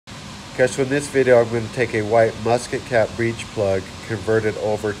Okay, so in this video I'm going to take a white musket cap breech plug, convert it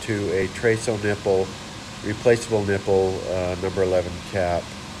over to a Traso nipple, replaceable nipple, number 11 cap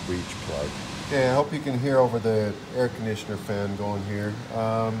breech plug. Okay, I hope you can hear over the air conditioner fan going here.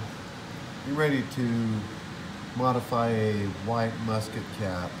 You're ready to modify a white musket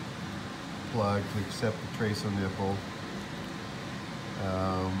cap plug to accept the Traso nipple.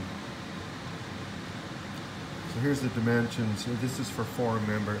 So here's the dimensions. This is for forum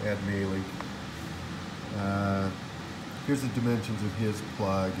member Ed Maley. Here's the dimensions of his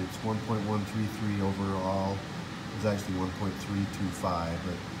plug. It's 1.133 overall. It's actually 1.325,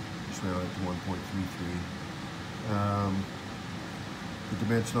 but just round it to 1.33. The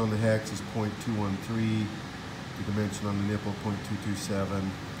dimension on the hex is 0.213. The dimension on the nipple, 0.227.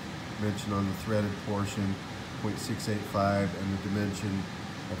 Dimension on the threaded portion, 0.685, and the dimension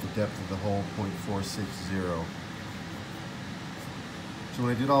of the depth of the hole, 0.460. So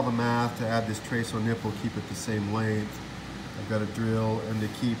when I did all the math to add this Traso nipple, keep it the same length, I've got a drill, and to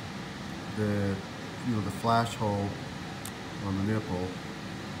keep the the flash hole on the nipple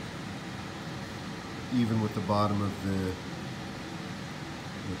even with the bottom of the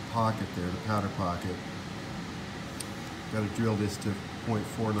pocket there, the powder pocket. Got to drill this to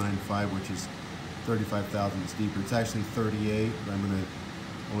 0.495, which is 35 thousandths deeper. It's actually 38, but I'm going to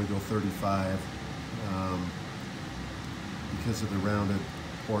only go 35 because of the rounded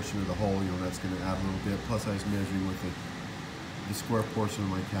portion of the hole. That's going to add a little bit. Plus, I was measuring with the square portion of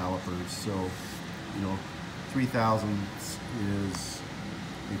my calipers, so 3 thousandths is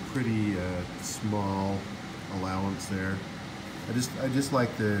a pretty small allowance there. I just like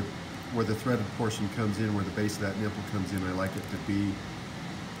where the threaded portion comes in, where the base of that nipple comes in. I like it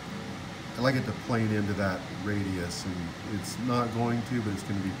to plane into that radius, and it's not going to, but it's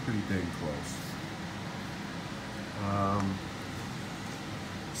going to be pretty dang close.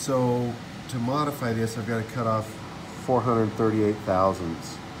 So to modify this, I've got to cut off 438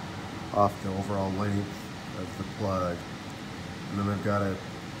 thousandths off the overall length of the plug, and then I've got to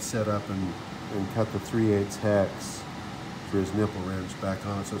set up and cut the 3/8 hex for his nipple wrench back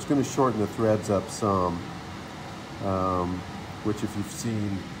on it. So it's going to shorten the threads up some, which if you've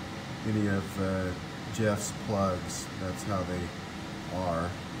seen any of Jeff's plugs, that's how they are.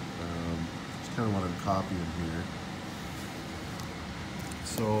 It's kind of what I'm copying here.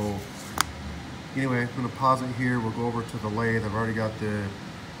 So anyway, I'm going to pause it here. We'll go over to the lathe. I've already got the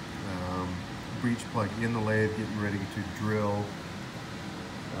breech plug in the lathe, getting ready to drill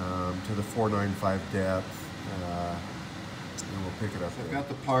to the 495 depth, and we'll pick it up. I've got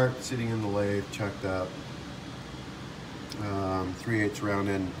the part sitting in the lathe, chucked up, 3/8 round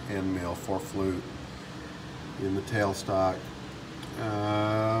end mill, 4 flute in the tailstock.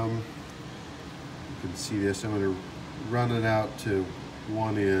 You can see this. I'm going to run it out to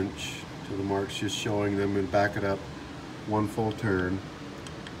 1 inch to the marks just showing them, and back it up 1 full turn.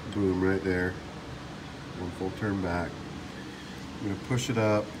 Boom, right there. 1 full turn back. I'm going to push it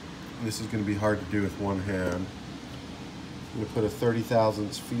up. This is going to be hard to do with one hand. I'm going to put a 30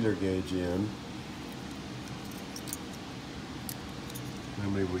 thousandths feeler gauge in. Now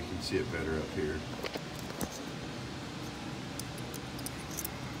maybe we can see it better up here.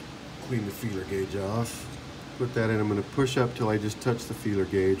 Clean the feeler gauge off. Put that in. I'm going to push up till I just touch the feeler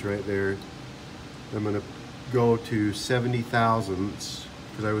gauge right there. I'm going to go to 70 thousandths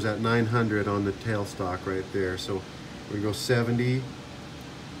because I was at 900 on the tailstock right there. So we're going to go 70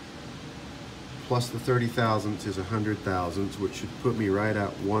 plus the 30 thousandths is 100 thousandths, which should put me right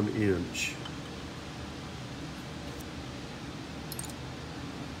at 1 inch.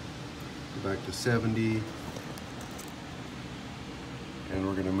 Go back to 70, and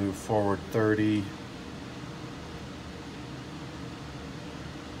we're going to move forward 30.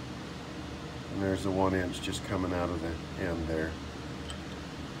 And there's the 1 inch just coming out of the end there.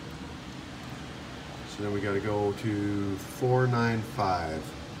 So then we got to go to 495.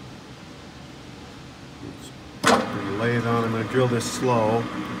 Bring the lathe on. I'm going to drill this slow.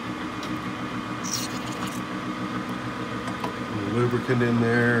 Lubricant in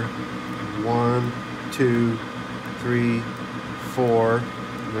there. 1, 2, 3, 4.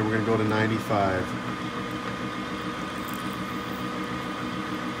 And then we're going to go to 95.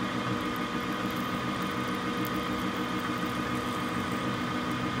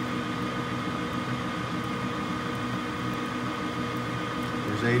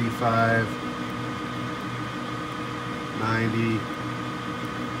 There's 85. 90,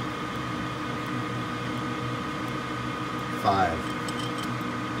 5.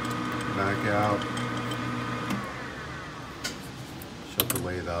 Back out. Shut the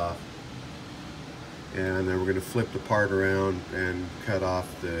lathe off. And then we're going to flip the part around and cut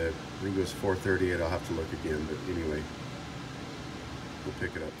off the, I think it was 438, I'll have to look again, but anyway, we'll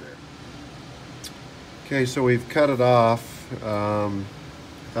pick it up there. Okay, so we've cut it off.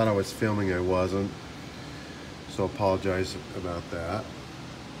 Thought I was filming, I wasn't, so apologize about that.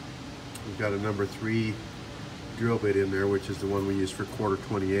 We've got a number 3 drill bit in there, which is the one we use for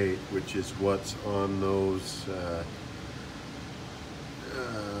 1/4-28, which is what's on those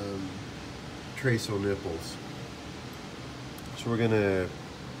Traso nipples. So we're gonna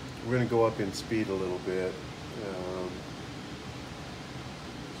go up in speed a little bit.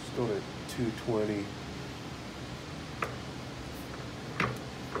 Let's go to 220.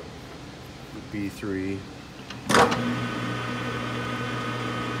 B3.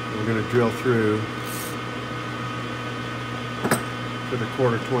 We're going to drill through to the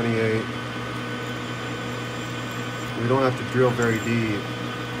 1/4-28. We don't have to drill very deep.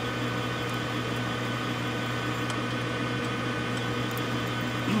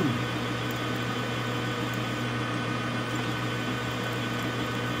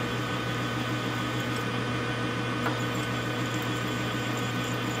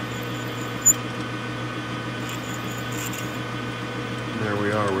 There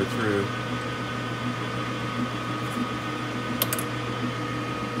we are, we're through.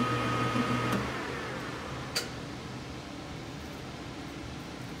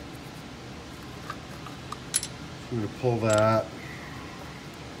 I'm going to pull that.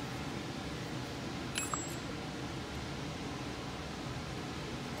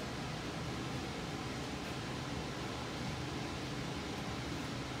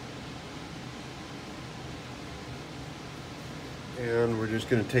 And we're just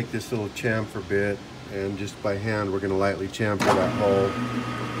going to take this little chamfer bit and just by hand we're going to lightly chamfer that hole.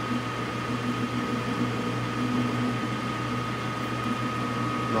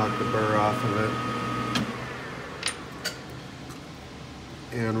 Knock the burr off of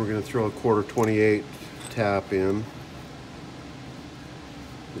it. And we're going to throw a 1/4-28 tap in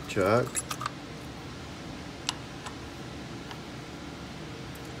the chuck.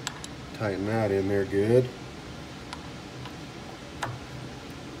 Tighten that in there good.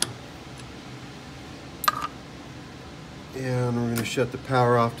 And we're going to shut the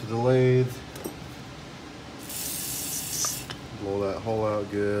power off to the lathe. Blow that hole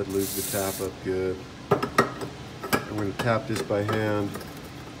out good, lube the tap up good. I'm going to tap this by hand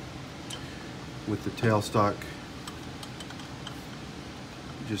with the tailstock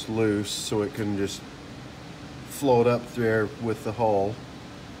just loose so it can just float up there with the hole.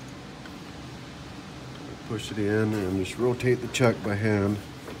 Push it in and just rotate the chuck by hand.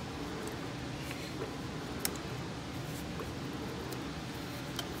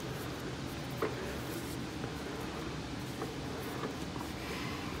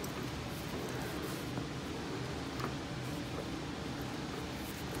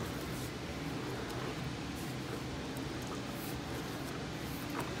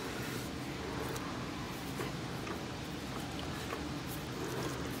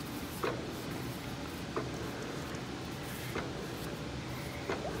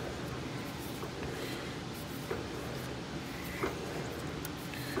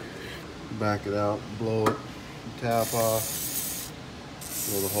 Back it out, blow it, tap off,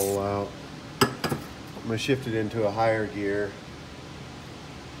 blow the hole out. I'm going to shift it into a higher gear.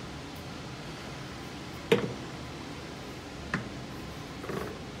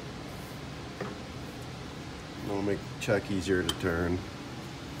 It'll make the chuck easier to turn.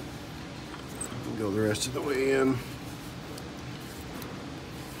 Go the rest of the way in.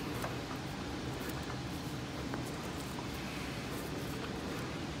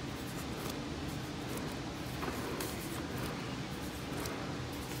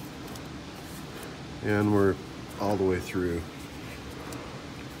 And we're all the way through.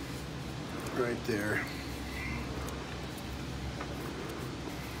 Right there.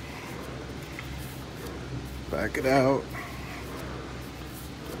 Back it out.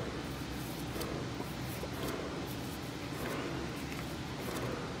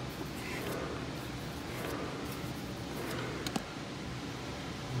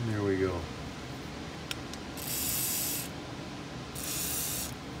 And there we go.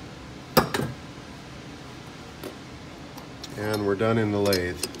 And we're done in the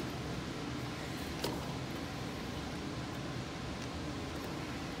lathe.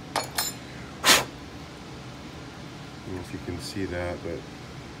 I don't know if you can see that, but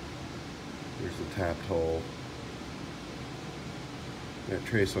there's the tapped hole. That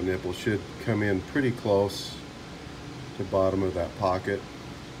Traso nipple should come in pretty close to the bottom of that pocket.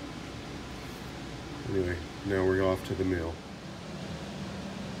 Anyway, now we're off to the mill.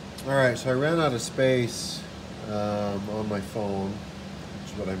 Alright, so I ran out of space on my phone,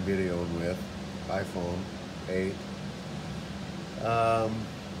 which is what I'm videoing with, iPhone 8.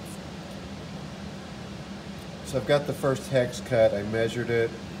 So I've got the first hex cut. I measured it.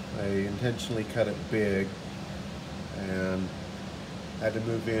 I intentionally cut it big, and I had to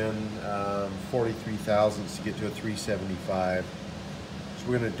move in 43 thousandths to get to a 375. So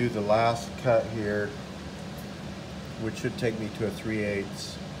we're going to do the last cut here, which should take me to a 3/8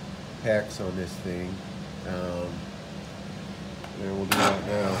 hex on this thing. And we'll do that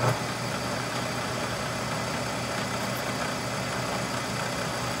now.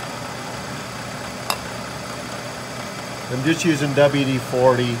 I'm just using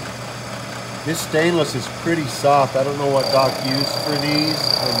WD-40. This stainless is pretty soft. I don't know what Doc used for these.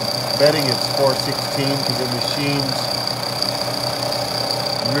 I'm betting it's 416 because it machines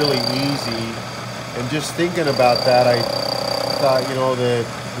really easy. And just thinking about that, I thought, you know, the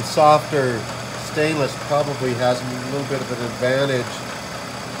softer stainless probably has a little bit of an advantage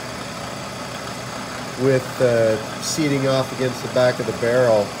with seating off against the back of the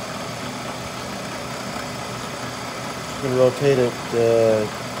barrel. I'm going to rotate it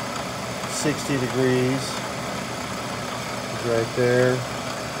 60 degrees. It's right there.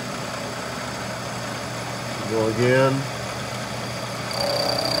 Go again.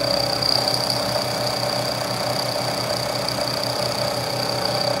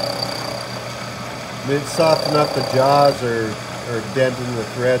 It's soft enough the jaws are denting the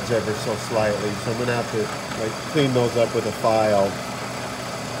threads ever so slightly, so I'm going to have to like clean those up with a file.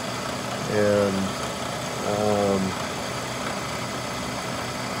 And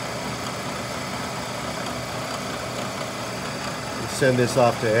send this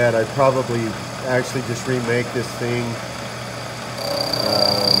off to Ed. I'd probably actually just remake this thing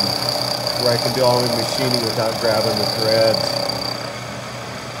where I can do all the machining without grabbing the threads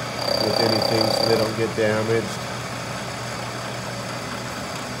with anything so they don't get damaged.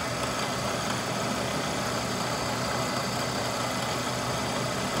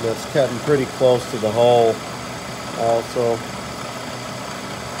 And that's cutting pretty close to the hole also,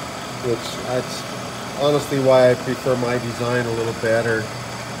 which that's honestly why I prefer my design a little better.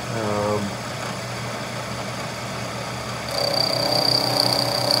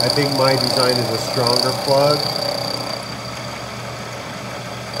 I think my design is a stronger plug.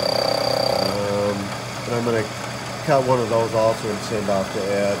 But I'm going to cut one of those also and send off to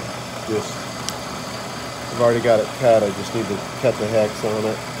Ed. I've already got it cut, I just need to cut the hex on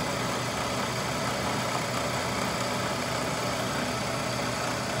it.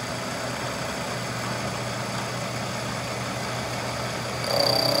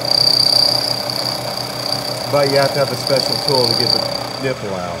 But you have to have a special tool to get the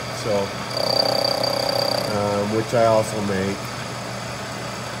nipple out, so which I also make.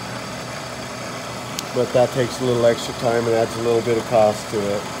 But that takes a little extra time and adds a little bit of cost to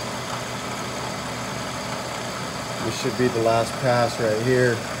it. This should be the last pass right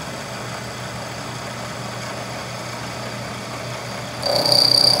here.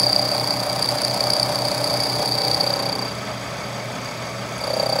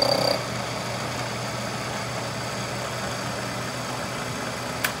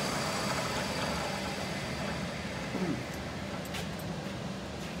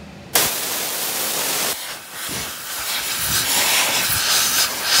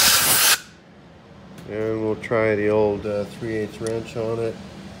 And we'll try the old 3/8 wrench on it.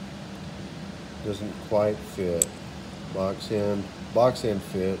 Doesn't quite fit. Box end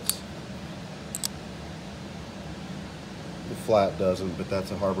fits. The flat doesn't, but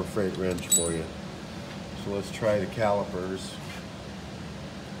that's a Harbor Freight wrench for you. So let's try the calipers.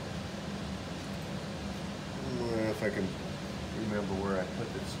 I don't know if I can remember where I put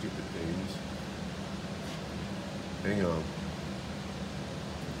the stupid things. Hang on.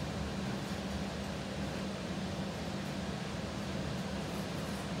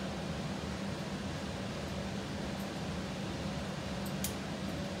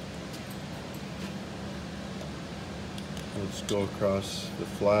 Let's go across the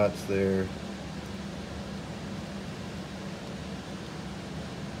flats there.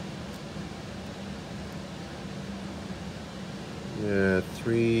 Yeah,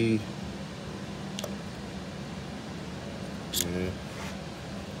 3. Yeah.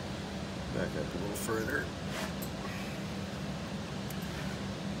 Back up a little further.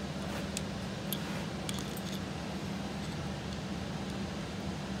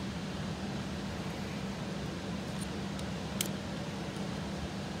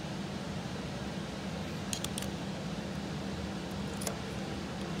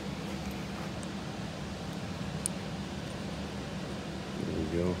 There we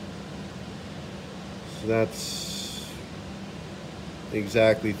go. that's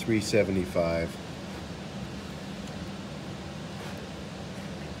exactly 375.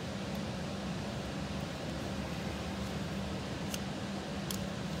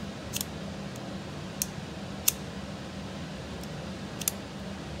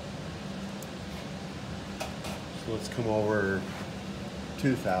 So let's come over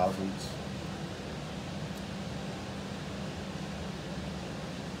 2/1000.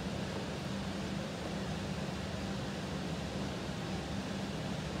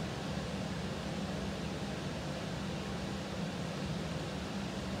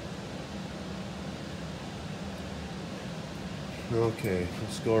 Okay,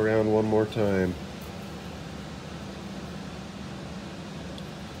 let's go around one more time.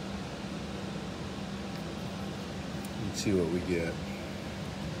 Let's see what we get.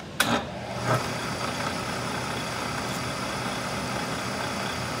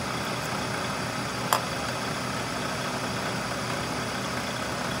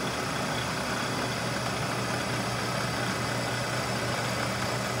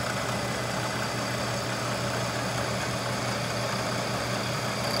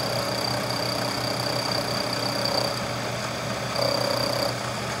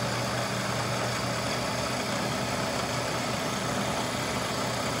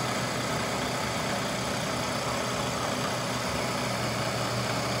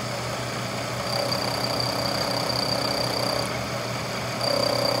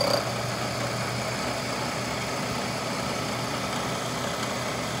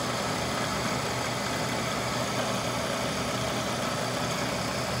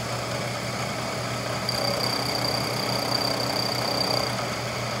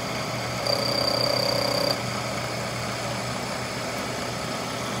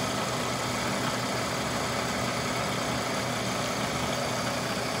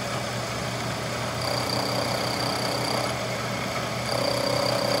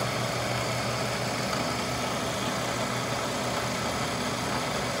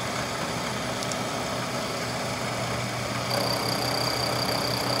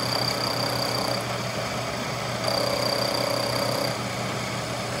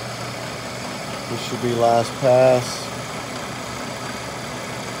 This should be last pass.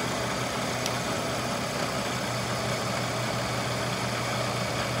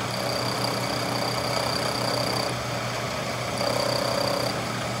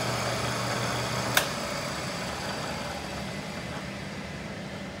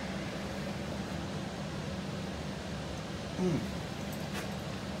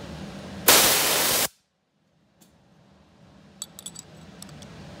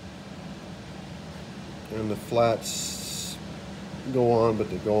 And the flats go on, but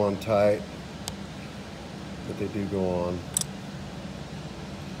they go on tight. But they do go on.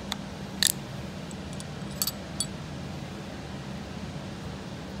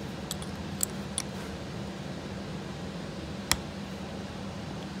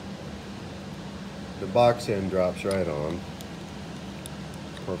 The box end drops right on,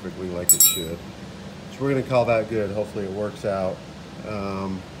 perfectly like it should. So we're going to call that good. Hopefully it works out. So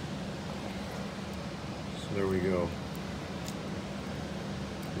there we go.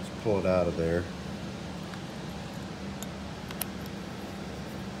 Let's pull it out of there.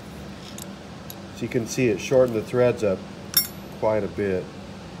 So you can see it shortened the threads up quite a bit.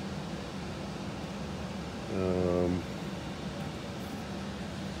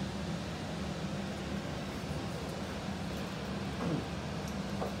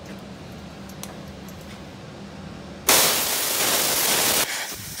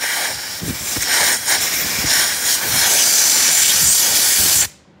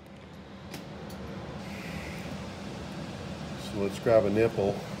 So let's grab a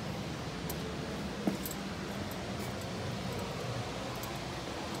nipple.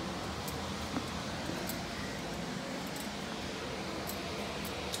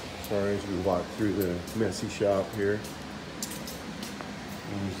 Sorry, as we walk through the messy shop here.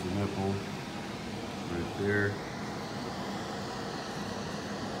 There's the nipple right there.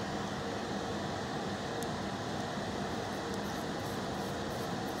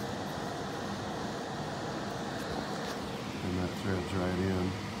 And that threads right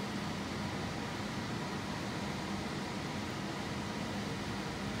in.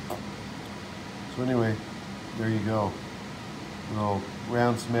 So anyway, there you go. We'll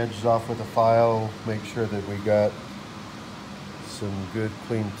round some edges off with a file, make sure that we got some good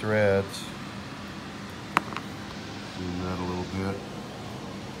clean threads. Zoom that a little bit.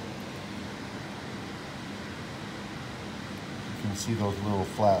 You can see those little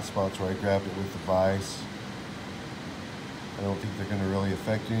flat spots where I grabbed it with the vise. I don't think they're going to really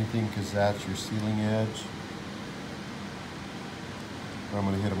affect anything because that's your sealing edge. But I'm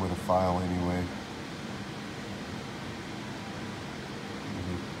going to hit them with a file anyway.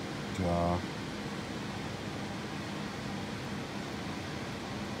 Jaw.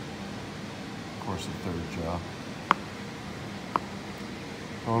 Of course, the third jaw.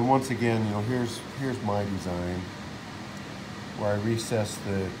 Oh, and once again, you know, here's my design where I recess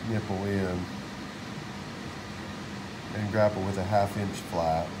the nipple in and grapple with a 1/2 inch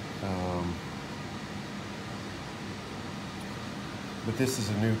flat. But this is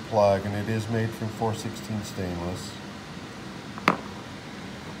a new plug, and it is made from 416 stainless.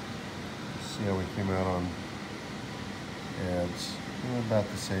 See how we came out on heads. About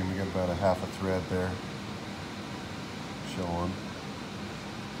the same. We got about a 1/2 thread there showing.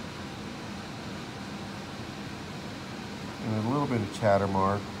 And a little bit of chatter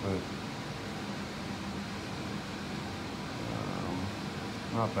mark, but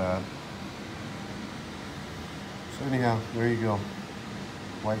not bad. So anyhow, there you go.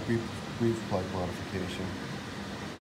 White Breech plug modification.